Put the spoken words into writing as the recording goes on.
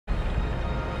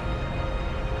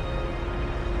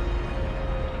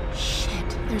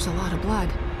There's a lot of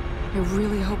blood. I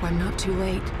really hope I'm not too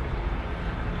late.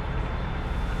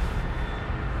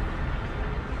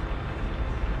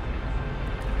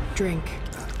 Drink.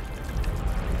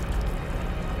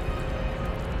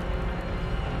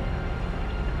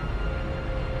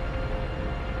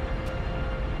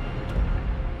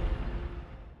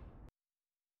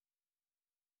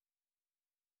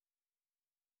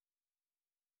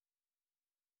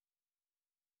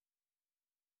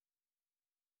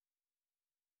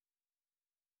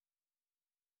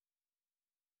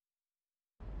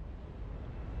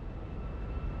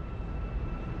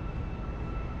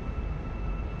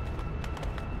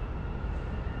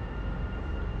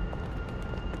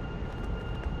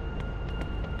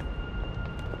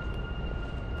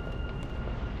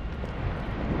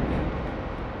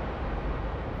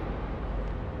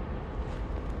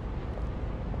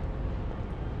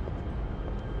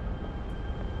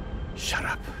 Shut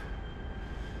up.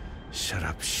 Shut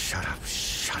up, shut up,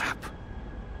 shut up.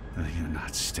 Will you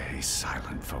not stay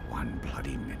silent for one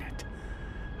bloody minute?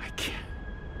 I can't.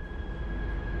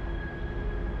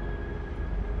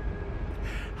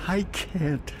 I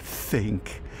can't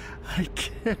think. I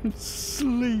can't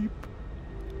sleep.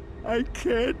 I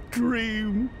can't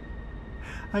dream.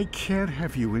 I can't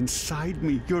have you inside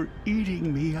me. You're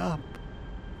eating me up.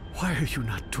 Why are you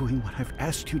not doing what I've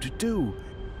asked you to do?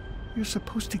 You're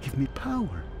supposed to give me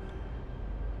power.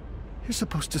 You're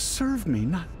supposed to serve me,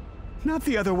 not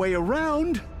the other way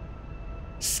around.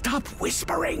 Stop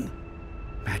whispering!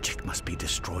 Magic must be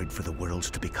destroyed for the worlds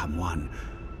to become one,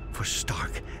 for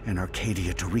Stark and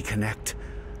Arcadia to reconnect,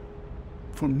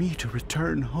 for me to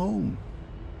return home.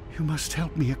 You must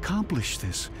help me accomplish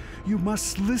this. You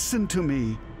must listen to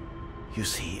me. You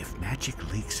see, if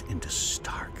magic leaks into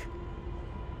Stark,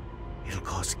 it'll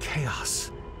cause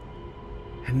chaos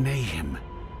and mayhem.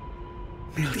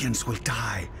 Millions will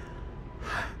die.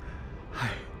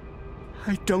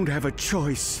 I don't have a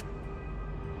choice.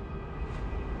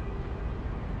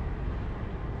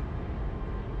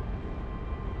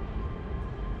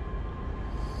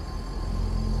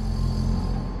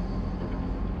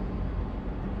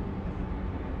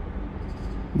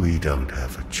 We don't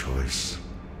have a choice.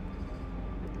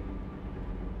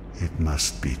 It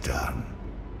must be done.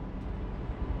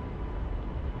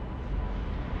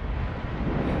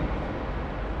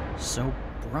 So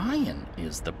Brian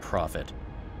is the prophet.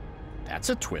 That's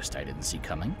a twist I didn't see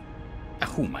coming.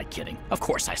 Who am I kidding? Of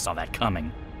course I saw that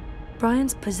coming.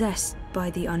 Brian's possessed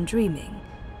by the Undreaming.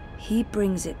 He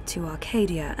brings it to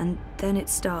Arcadia, and then it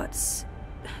starts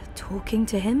talking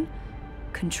to him?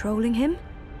 Controlling him?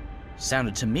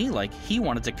 Sounded to me like he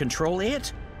wanted to control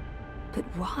it. But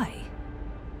why?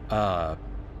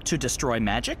 To destroy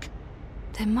magic?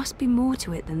 There must be more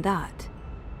to it than that.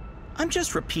 I'm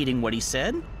just repeating what he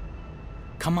said.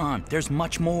 Come on, there's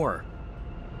much more.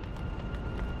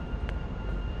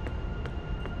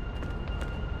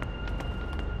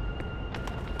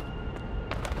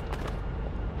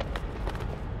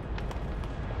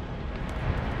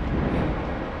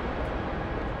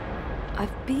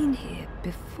 I've been here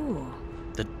before.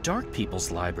 The Dark People's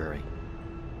Library.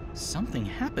 Something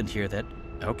happened here that...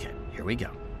 Okay, here we go.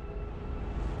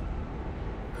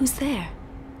 Who's there?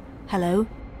 Hello?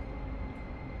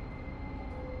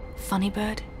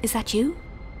 Funnybird, is that you?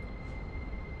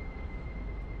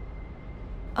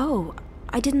 Oh,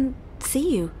 I didn't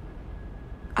see you.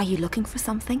 Are you looking for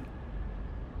something?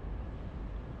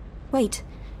 Wait,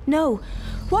 no.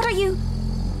 What are you?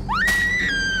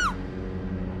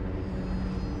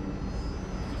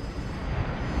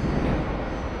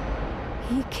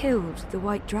 He killed the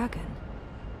White Dragon.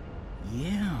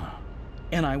 Yeah,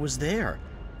 and I was there.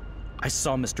 I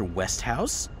saw Mr.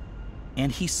 Westhouse,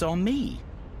 and he saw me.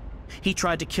 He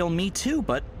tried to kill me too,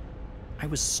 but I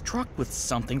was struck with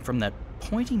something from that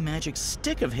pointing magic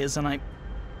stick of his, and I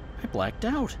blacked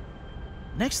out.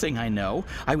 Next thing I know,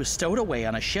 I was stowed away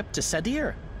on a ship to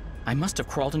Sadir. I must have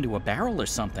crawled into a barrel or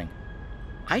something.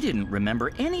 I didn't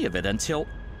remember any of it until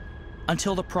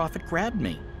the prophet grabbed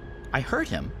me. I hurt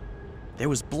him. There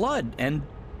was blood, and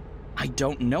I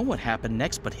don't know what happened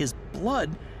next, but his blood,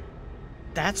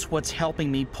 that's what's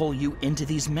helping me pull you into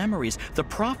these memories. The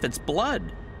prophet's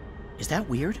blood. Is that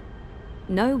weird?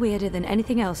 No weirder than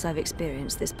anything else I've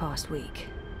experienced this past week.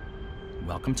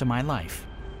 Welcome to my life.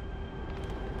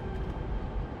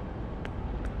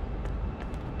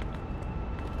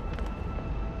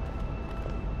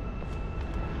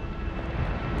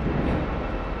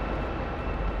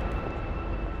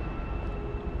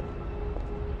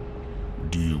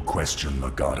 Do you question the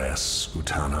goddess,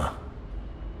 Utana?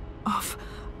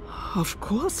 Of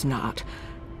course not.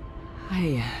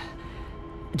 I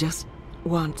just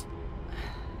want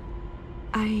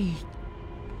I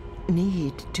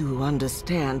need to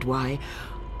understand why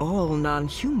all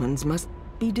non-humans must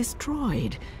be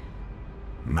destroyed.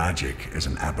 Magic is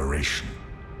an aberration.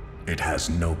 It has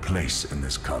no place in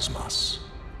this cosmos.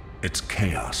 It's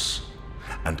chaos,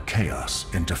 and chaos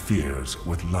interferes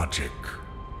with logic,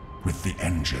 with the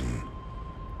engine,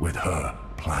 with her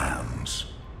plans.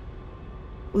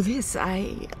 This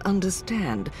I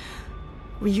understand.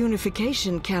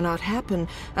 Reunification cannot happen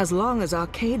as long as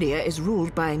Arcadia is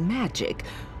ruled by magic.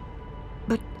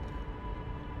 But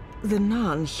the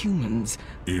non-humans...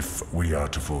 If we are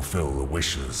to fulfill the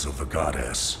wishes of the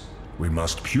goddess, we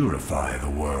must purify the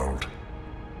world.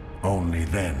 Only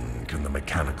then can the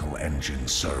mechanical engine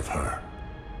serve her.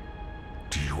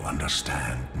 Do you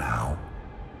understand now?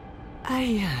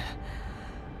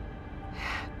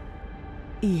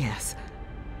 Yes,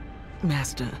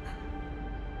 Master.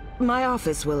 My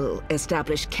office will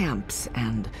establish camps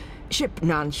and ship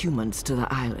non-humans to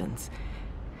the islands.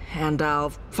 And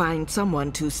I'll find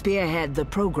someone to spearhead the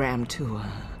program to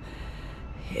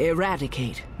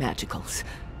eradicate magicals.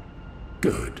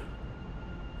 Good.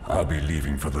 I'll be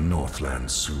leaving for the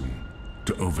Northlands soon,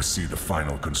 to oversee the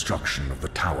final construction of the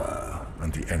tower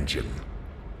and the engine.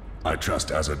 I trust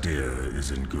Azadir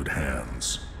is in good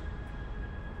hands.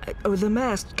 The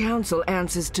masked council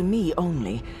answers to me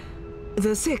only.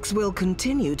 The Six will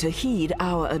continue to heed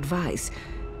our advice.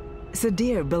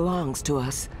 Sadir belongs to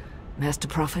us, Master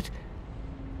Prophet.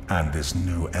 And this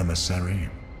new emissary?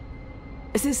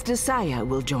 Sister Saya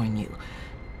will join you.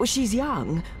 She's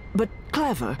young, but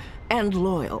clever and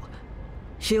loyal.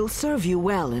 She'll serve you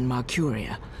well in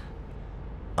Marcuria.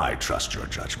 I trust your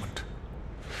judgment.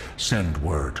 Send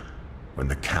word when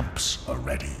the camps are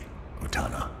ready,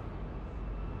 Utana.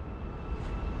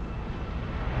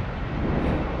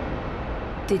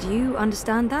 Did you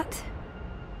understand that?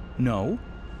 No,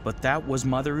 but that was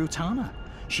Mother Utana.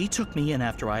 She took me in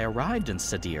after I arrived in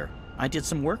Sadir. I did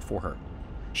some work for her.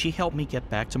 She helped me get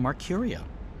back to Marcuria.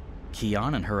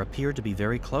 Kian and her appeared to be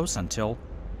very close until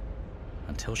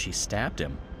she stabbed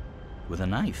him with a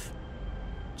knife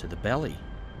to the belly.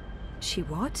 She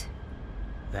what?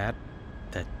 That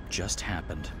just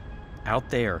happened. Out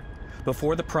there,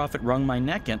 before the Prophet wrung my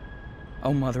neck and...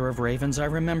 Oh, Mother of Ravens, I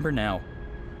remember now.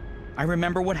 I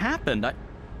remember what happened. I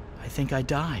think I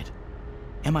died.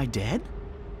 Am I dead?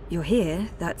 You're here,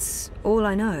 that's all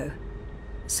I know.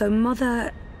 So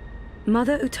Mother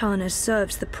Utana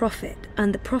serves the Prophet,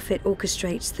 and the Prophet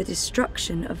orchestrates the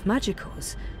destruction of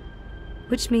magicals.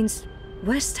 Which means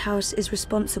Westhouse is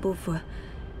responsible for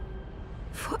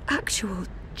actual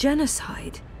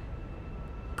genocide.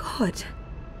 God.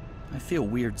 I feel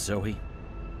weird, Zoe.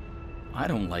 I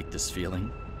don't like this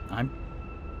feeling. I'm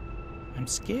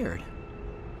scared.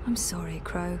 I'm sorry,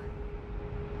 Crow.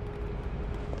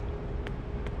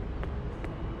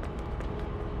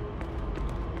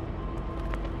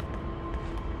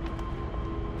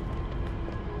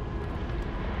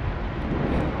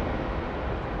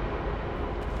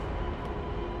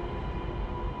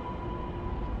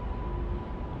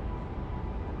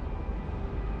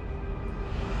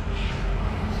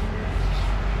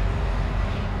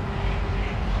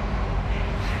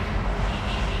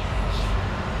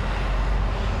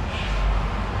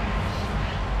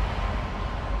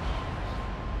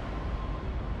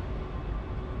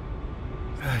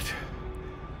 That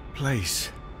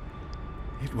place,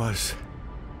 it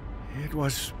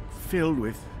was filled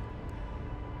with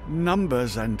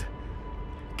numbers and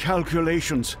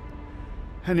calculations,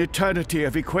 an eternity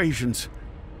of equations.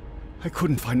 I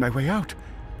couldn't find my way out.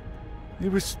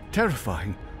 It was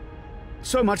terrifying.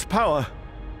 So much power.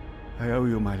 I owe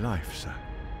you my life, sir.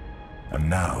 And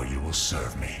now you will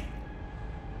serve me.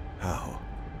 How?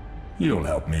 You'll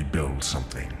help me build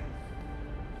something.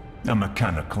 A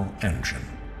mechanical engine.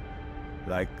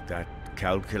 Like that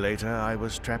calculator I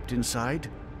was trapped inside?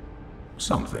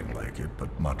 Something like it,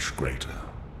 but much greater.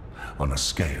 On a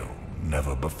scale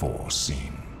never before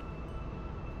seen.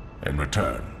 In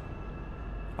return,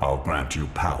 I'll grant you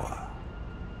power.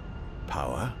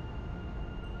 Power?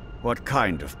 What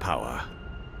kind of power?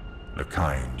 The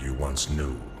kind you once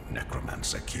knew,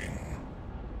 Necromancer King.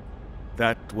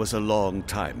 That was a long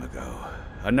time ago.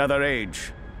 Another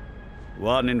age.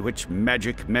 One in which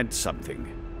magic meant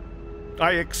something.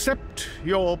 I accept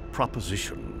your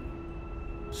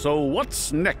proposition. So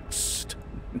what's next?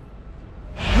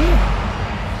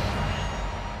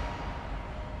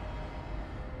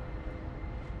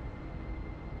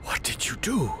 What did you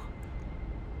do?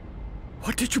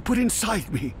 What did you put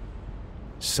inside me?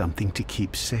 Something to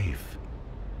keep safe.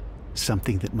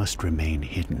 Something that must remain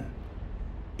hidden.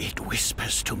 It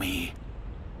whispers to me.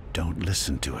 Don't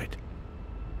listen to it.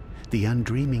 The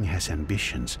Undreaming has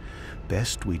ambitions.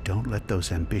 Best we don't let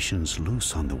those ambitions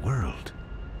loose on the world.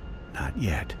 Not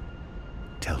yet.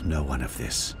 Tell no one of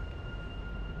this.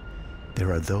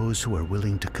 There are those who are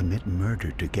willing to commit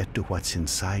murder to get to what's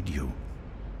inside you.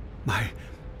 My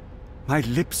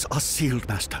lips are sealed,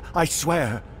 Master. I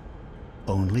swear.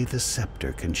 Only the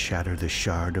scepter can shatter the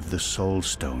shard of the Soul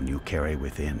Stone you carry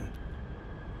within.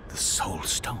 The Soul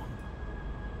Stone?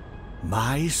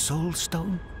 My Soul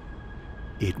Stone?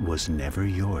 It was never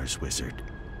yours, wizard.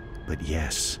 But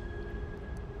yes,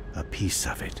 a piece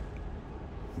of it.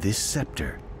 This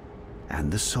scepter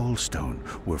and the Soul Stone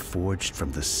were forged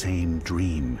from the same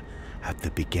dream at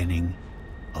the beginning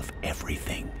of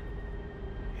everything.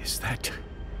 Is that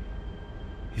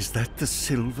the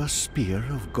silver spear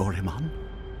of Gorimon?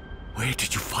 Where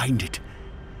did you find it?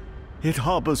 It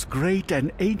harbors great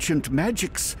and ancient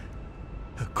magics.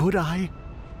 Could I?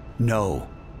 No.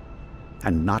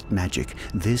 And not magic.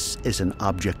 This is an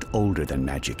object older than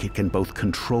magic. It can both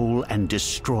control and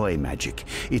destroy magic.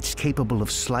 It's capable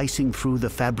of slicing through the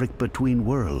fabric between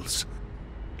worlds.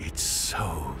 It's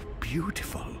so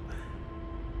beautiful.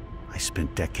 I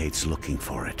spent decades looking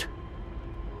for it.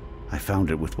 I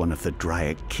found it with one of the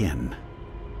Dryac kin.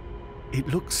 It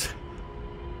looks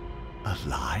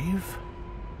alive?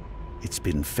 It's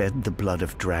been fed the blood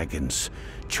of dragons,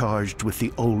 charged with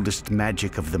the oldest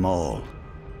magic of them all.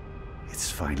 It's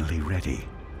finally ready.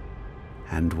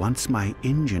 And once my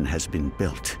engine has been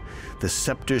built, the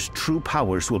scepter's true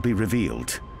powers will be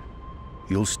revealed.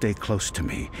 You'll stay close to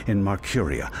me in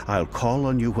Marcuria. I'll call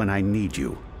on you when I need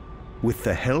you. With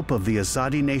the help of the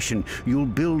Azadi nation, you'll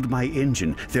build my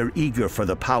engine. They're eager for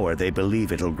the power they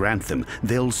believe it'll grant them.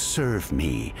 They'll serve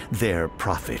me, their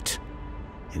prophet.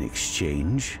 In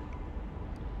exchange,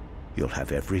 you'll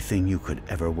have everything you could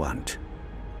ever want.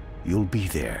 You'll be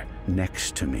there,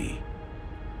 next to me,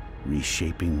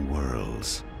 reshaping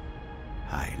worlds.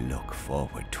 I look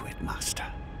forward to it, Master.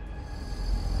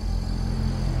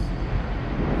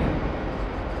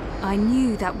 I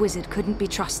knew that wizard couldn't be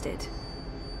trusted.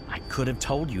 I could have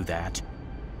told you that.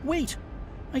 Wait,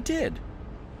 I did.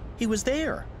 He was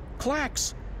there.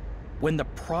 Clax. When the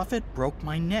Prophet broke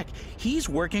my neck, he's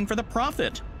working for the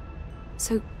Prophet.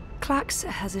 So Clax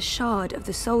has a shard of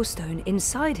the Soul Stone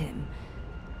inside him.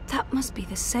 That must be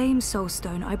the same Soul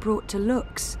Stone I brought to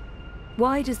Lux.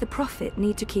 Why does the Prophet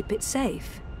need to keep it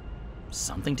safe?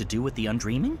 Something to do with the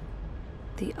Undreaming?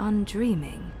 The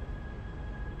Undreaming?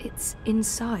 It's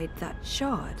inside that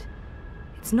shard.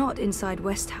 It's not inside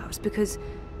Westhouse because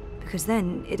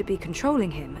then it'd be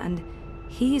controlling him, and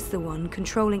he's the one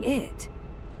controlling it.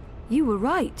 You were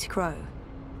right, Crow.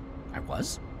 I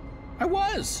was? I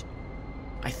was!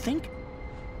 I think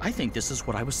this is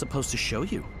what I was supposed to show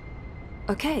you.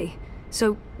 Okay,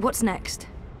 so what's next?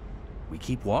 We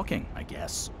keep walking, I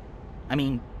guess. I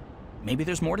mean, maybe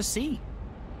there's more to see.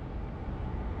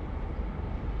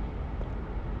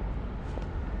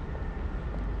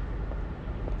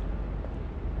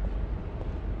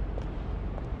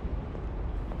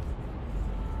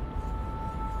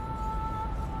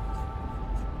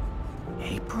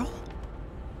 April?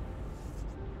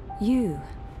 You.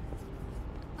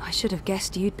 I should have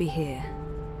guessed you'd be here.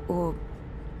 Or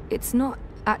it's not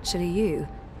actually you.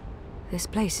 This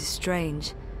place is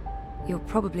strange. You're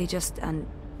probably just an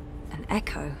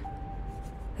echo.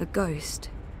 A ghost.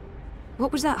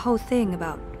 What was that whole thing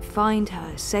about find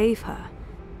her, save her?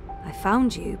 I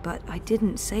found you, but I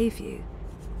didn't save you.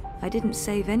 I didn't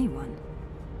save anyone.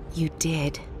 You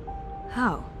did.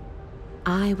 How?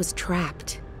 I was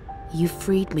trapped. You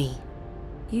freed me.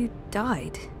 You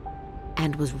died.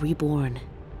 And was reborn.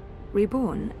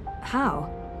 Reborn? How?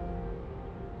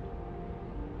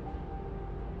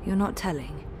 You're not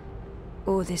telling.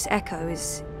 Or this echo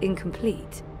is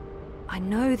incomplete. I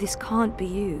know this can't be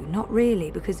you, not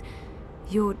really, because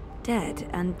you're dead,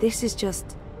 and this is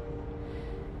just...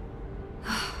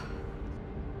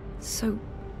 So,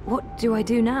 what do I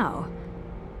do now?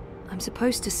 I'm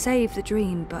supposed to save the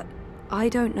dream, but I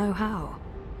don't know how.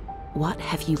 What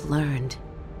have you learned?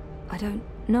 I don't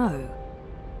know.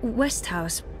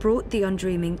 Westhouse brought the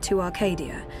Undreaming to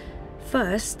Arcadia.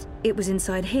 First, it was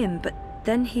inside him, but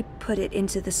then he put it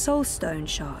into the Soul Stone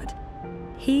shard.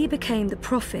 He became the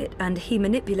Prophet, and he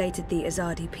manipulated the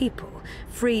Azadi people,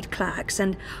 freed Clax,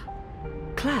 and...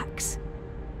 Clax?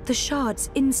 The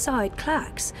shard's inside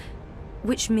Clax,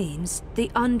 which means the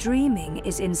Undreaming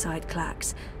is inside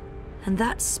Clax, and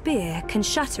that spear can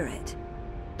shatter it.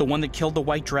 The one that killed the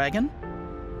White Dragon?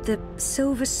 The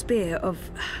silver spear of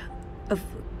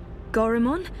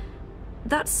Gorimon?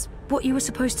 That's what you were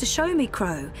supposed to show me,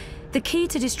 Crow. The key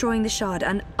to destroying the shard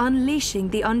and unleashing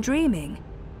the Undreaming.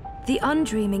 The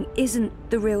undreaming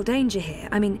isn't the real danger here.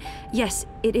 I mean, yes,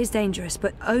 it is dangerous,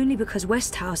 but only because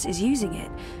Westhouse is using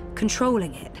it,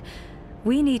 controlling it.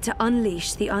 We need to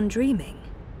unleash the undreaming.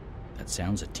 That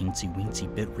sounds a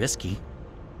teensy-weensy bit risky.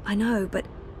 I know, but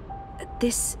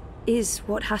this is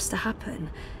what has to happen.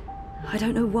 I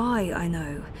don't know why I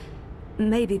know.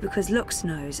 Maybe because Lux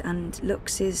knows, and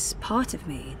Lux is part of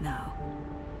me now.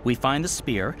 We find the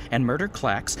spear and murder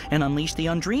Clax and unleash the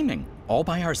undreaming, all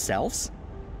by ourselves?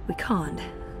 We can't.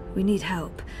 We need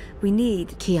help. We need...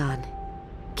 Kian.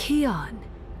 Kian.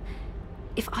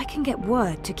 If I can get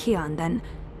word to Kian, then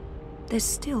there's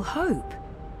still hope.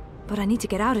 But I need to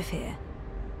get out of here.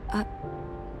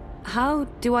 How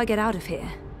do I get out of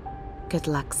here? Good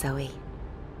luck, Zoe.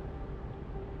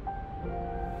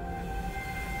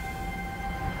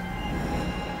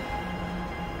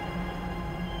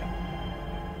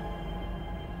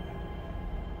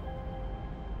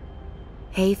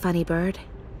 Hey, funny bird.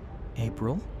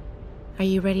 April? Are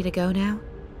you ready to go now?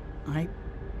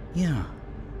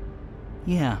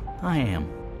 Yeah, I am.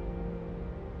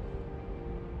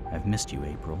 I've missed you,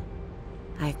 April.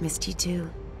 I've missed you too.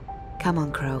 Come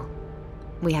on, Crow.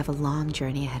 We have a long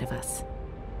journey ahead of us.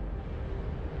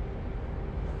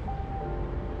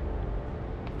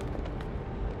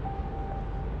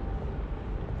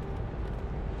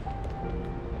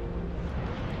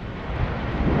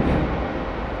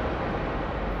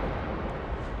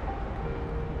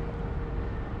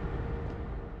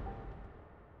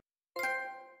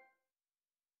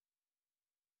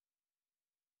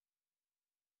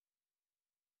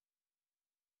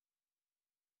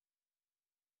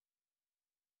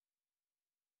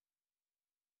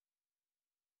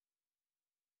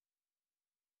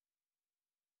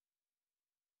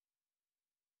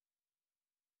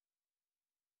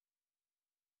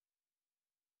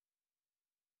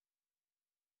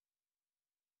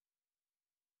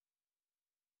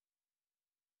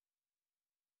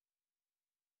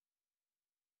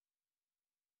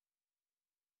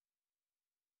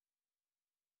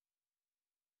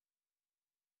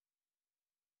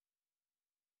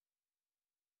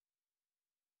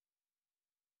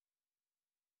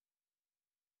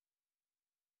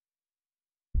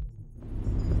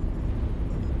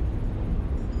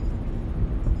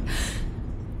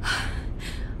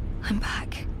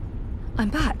 I'm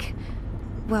back.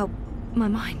 Well, my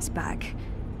mind's back.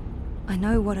 I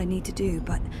know what I need to do,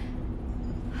 but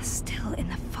I'm still in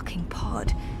the fucking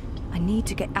pod. I need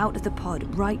to get out of the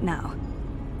pod right now.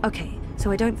 Okay, so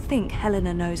I don't think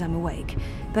Helena knows I'm awake.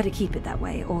 Better keep it that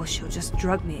way, or she'll just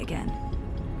drug me again.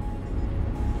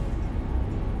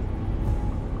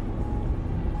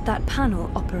 That panel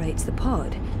operates the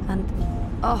pod, and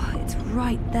oh, it's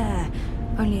right there.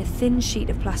 Only a thin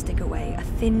sheet of plastic away, a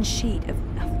thin sheet of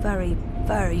very,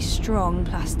 very strong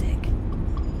plastic.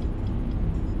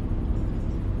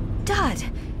 Dad!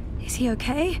 Is he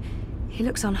okay? He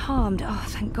looks unharmed. Oh,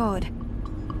 thank God.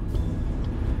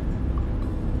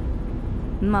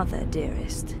 Mother,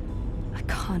 dearest. I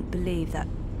can't believe that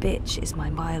bitch is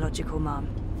my biological mum.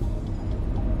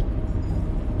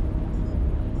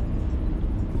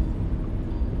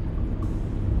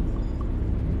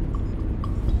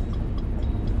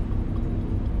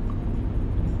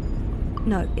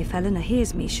 No, if Helena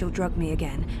hears me, she'll drug me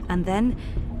again. And then,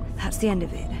 that's the end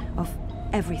of it. Of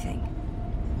everything.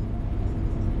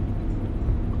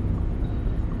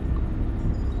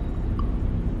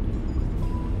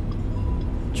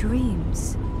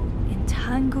 Dreams.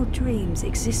 Entangled dreams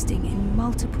existing in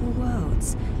multiple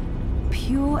worlds.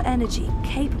 Pure energy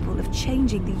capable of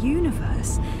changing the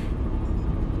universe.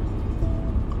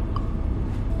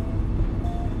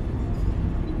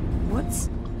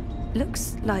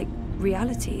 Looks like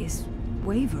reality is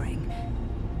wavering,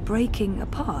 breaking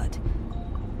apart.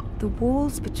 The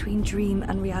walls between dream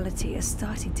and reality are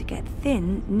starting to get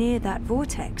thin near that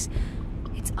vortex.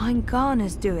 It's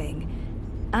Eingana's doing.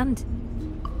 And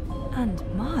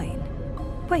mine.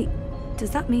 Wait,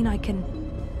 does that mean I can...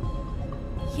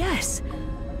 Yes!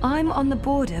 I'm on the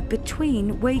border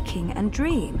between waking and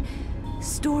dream.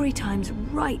 Story time's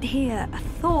right here, a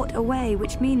thought away,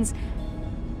 which means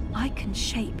I can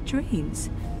shape dreams.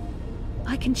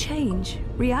 I can change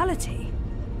reality.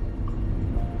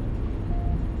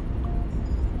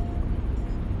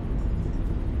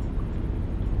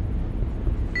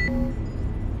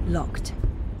 Locked.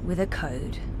 With a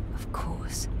code, of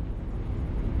course.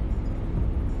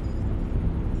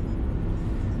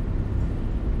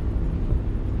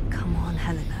 Come on,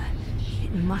 Helena.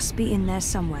 It must be in there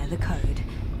somewhere, the code.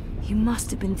 You must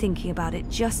have been thinking about it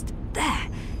just there.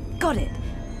 Got it.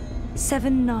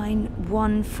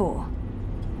 7914.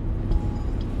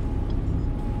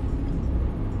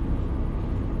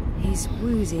 He's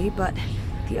woozy, but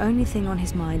the only thing on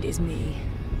his mind is me.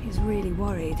 He's really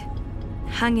worried.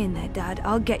 Hang in there, Dad.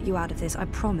 I'll get you out of this, I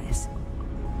promise.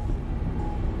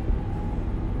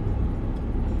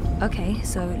 Okay,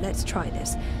 so let's try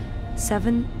this.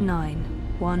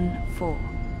 7914.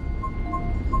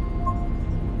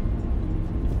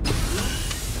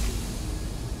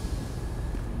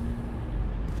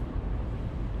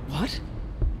 What?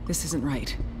 This isn't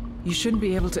right. You shouldn't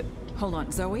be able to... Hold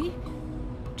on, Zoe?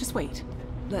 Just wait.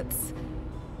 Let's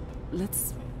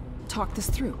talk this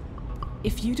through.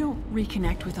 If you don't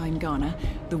reconnect with Aingana,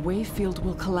 the wave field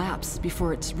will collapse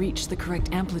before it's reached the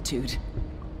correct amplitude.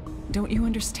 Don't you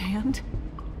understand?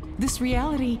 This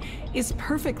reality is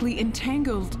perfectly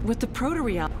entangled with the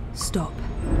proto-reality. Stop.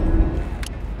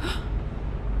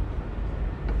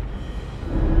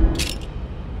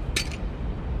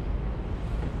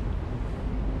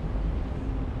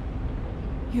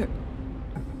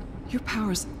 Your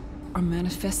powers are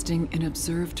manifesting an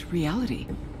observed reality,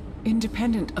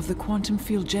 independent of the quantum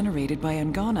field generated by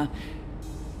Aingana.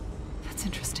 That's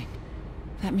interesting.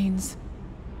 That means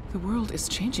the world is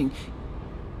changing.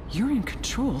 You're in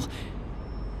control.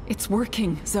 It's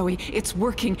working, Zoe. It's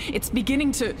working. It's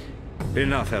beginning to...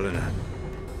 Enough, Helena.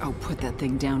 Oh, put that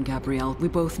thing down, Gabrielle. We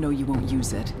both know you won't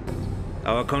use it.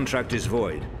 Our contract is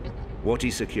void.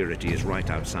 Wati security is right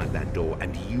outside that door,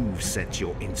 and you've set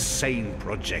your insane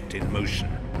project in motion.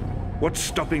 What's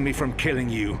stopping me from killing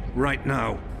you, right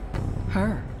now?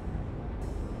 Her.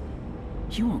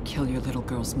 You won't kill your little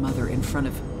girl's mother in front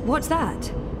of... What's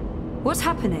that? What's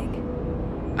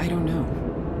happening? I don't know.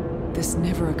 This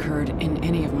never occurred in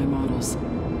any of my models.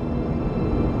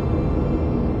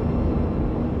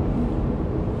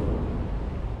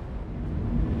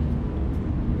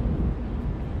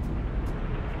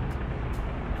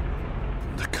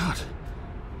 The cut.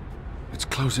 It's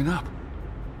closing up.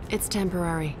 It's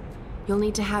temporary. You'll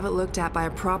need to have it looked at by a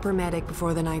proper medic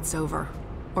before the night's over,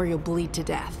 or you'll bleed to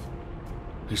death.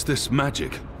 Is this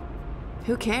magic?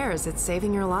 Who cares? It's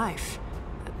saving your life.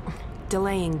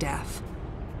 Delaying death.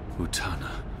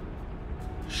 Utana.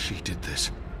 She did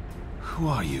this. Who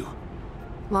are you?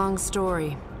 Long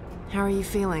story. How are you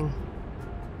feeling?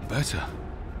 Better.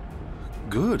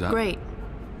 Good. Great.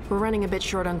 We're running a bit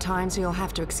short on time, so you'll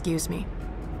have to excuse me.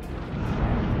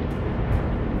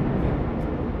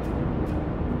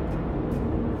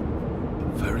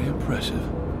 Very impressive.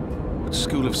 What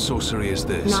school of sorcery is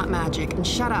this? Not magic. And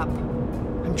shut up.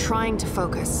 I'm trying to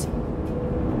focus.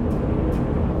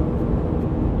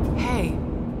 Hey.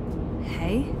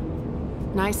 Hey?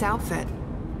 Nice outfit.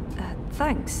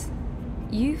 Thanks.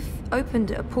 You've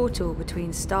opened a portal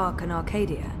between Stark and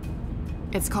Arcadia.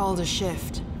 It's called a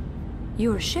shift.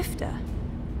 You're a shifter?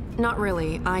 Not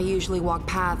really. I usually walk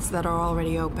paths that are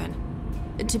already open.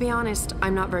 To be honest,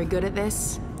 I'm not very good at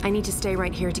this. I need to stay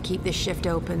right here to keep this shift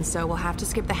open, so we'll have to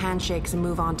skip the handshakes and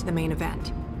move on to the main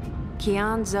event.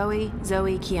 Kian, Zoe,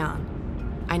 Zoe, Kian.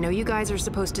 I know you guys are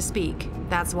supposed to speak.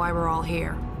 That's why we're all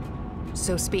here.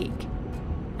 So speak.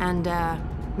 And,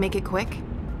 make it quick.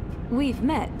 We've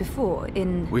met before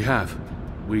in... We have.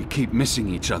 We keep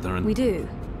missing each other and... We do.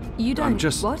 You don't... I'm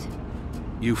just... What?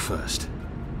 You first.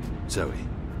 Zoe.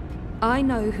 I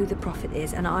know who the Prophet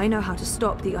is, and I know how to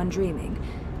stop the Undreaming.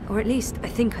 Or at least, I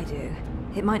think I do.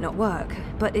 It might not work,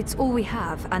 but it's all we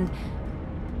have, and...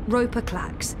 Roper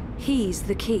Clax. He's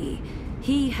the key.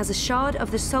 He has a shard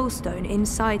of the Soul Stone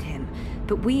inside him,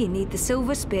 but we need the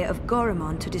Silver Spear of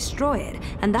Gorimon to destroy it,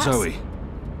 and that's... Zoe.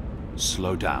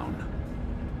 Slow down.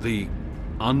 The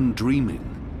Undreaming.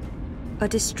 A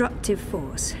destructive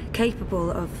force,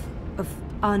 capable of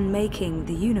unmaking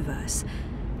the universe.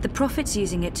 The Prophet's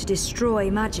using it to destroy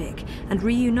magic and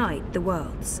reunite the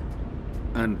worlds.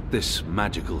 And this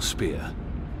magical spear.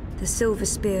 The Silver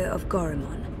Spear of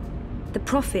Gorimon. The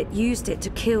Prophet used it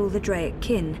to kill the Draic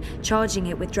kin, charging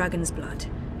it with dragon's blood.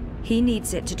 He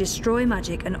needs it to destroy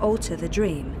magic and alter the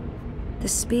dream. The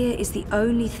spear is the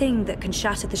only thing that can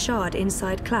shatter the shard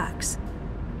inside Clax.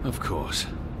 Of course.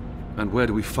 And where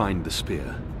do we find the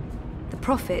spear? The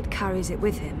Prophet carries it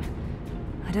with him.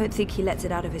 I don't think he lets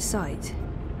it out of his sight.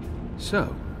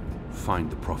 So, find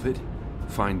the Prophet,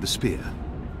 find the spear.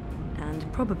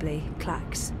 And probably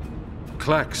Clax.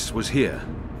 Clax was here.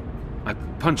 I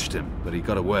punched him, but he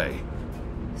got away.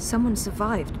 Someone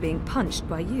survived being punched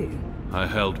by you. I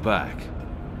held back.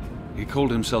 He called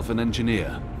himself an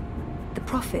engineer. The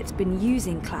Prophet's been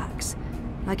using Clax,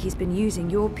 like he's been using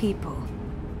your people.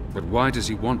 But why does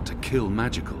he want to kill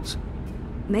magicals?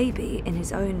 Maybe, in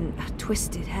his own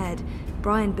twisted head,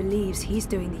 Brian believes he's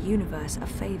doing the universe a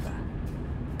favor.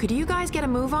 Could you guys get a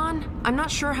move on? I'm not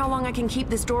sure how long I can keep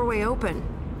this doorway open.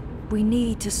 We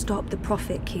need to stop the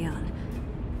Prophet, Kian.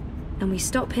 And we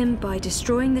stop him by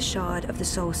destroying the shard of the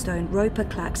Soul Stone Roper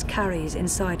Clax carries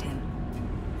inside him.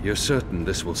 You're certain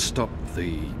this will stop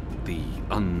the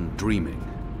undreaming?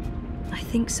 I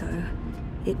think so.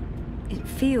 It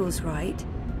feels right.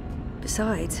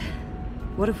 Besides,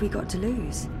 what have we got to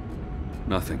lose?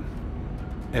 Nothing.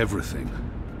 Everything.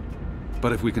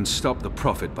 But if we can stop the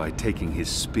Prophet by taking his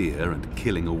spear and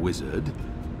killing a wizard,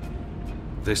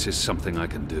 this is something I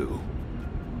can do.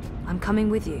 I'm coming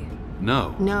with you.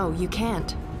 No. No, you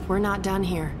can't. We're not done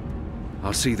here.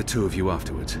 I'll see the two of you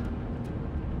afterwards.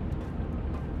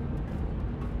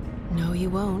 No,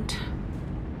 you won't.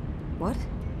 What?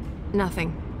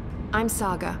 Nothing. I'm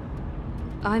Saga.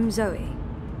 I'm Zoe.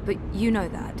 But you know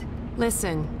that.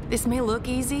 Listen, this may look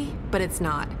easy, but it's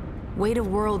not. Weight of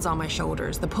worlds on my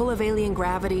shoulders, the pull of alien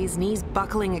gravities, knees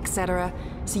buckling, etc.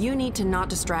 So you need to not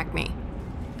distract me.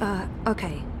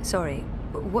 Okay. Sorry.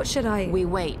 What should I... We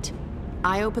wait.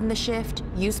 I opened the shift,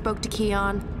 you spoke to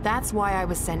Kian, that's why I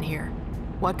was sent here.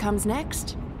 What comes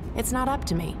next? It's not up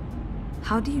to me.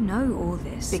 How do you know all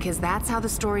this? Because that's how the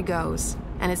story goes.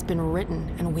 And it's been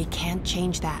written, and we can't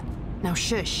change that. Now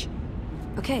shush.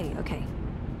 Okay.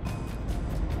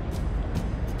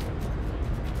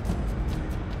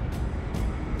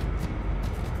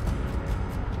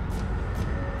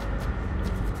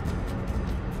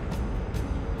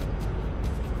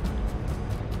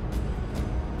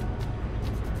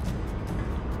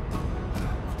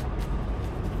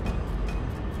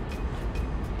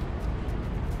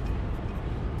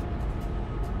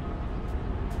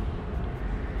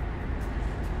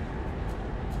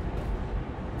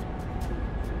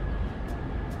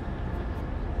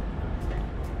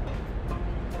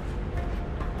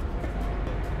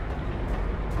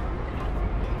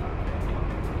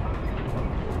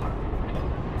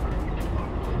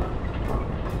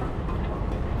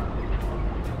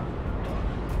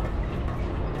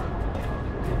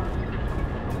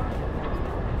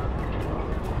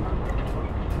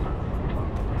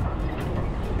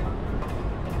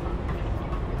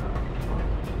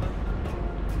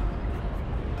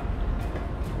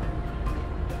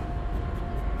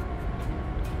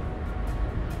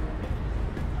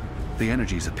 The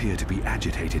energies appear to be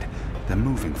agitated. They're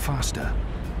moving faster.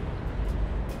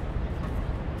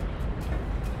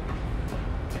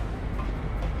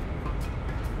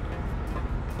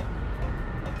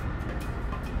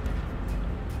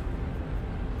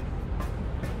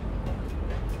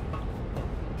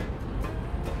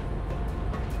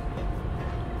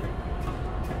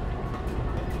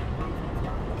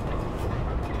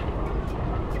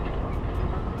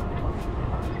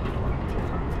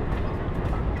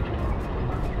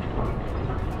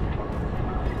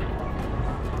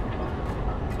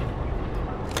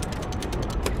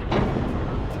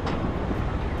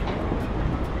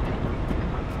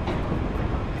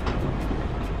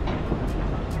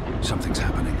 Something's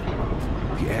happening.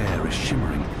 The air is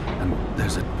shimmering, and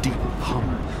there's a deep hum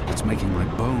that's making my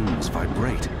bones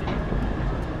vibrate.